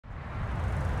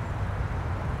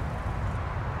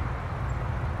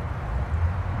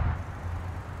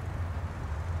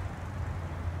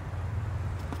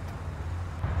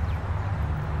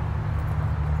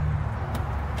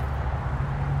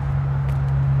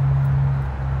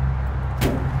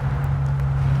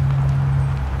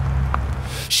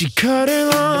She cut her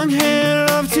long hair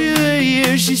off to the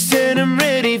year. She said, I'm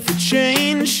ready for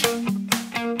change.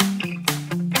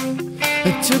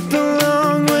 I took the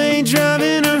long way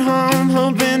driving her home,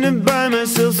 hoping to buy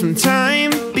myself some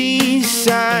time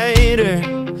beside her.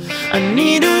 I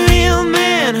need a real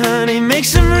man, honey, make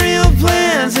some real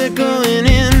plans echoing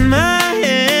in my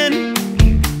head.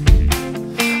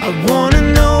 I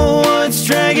wanna know what's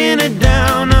dragging her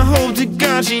down. I hope to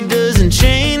God she doesn't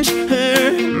change.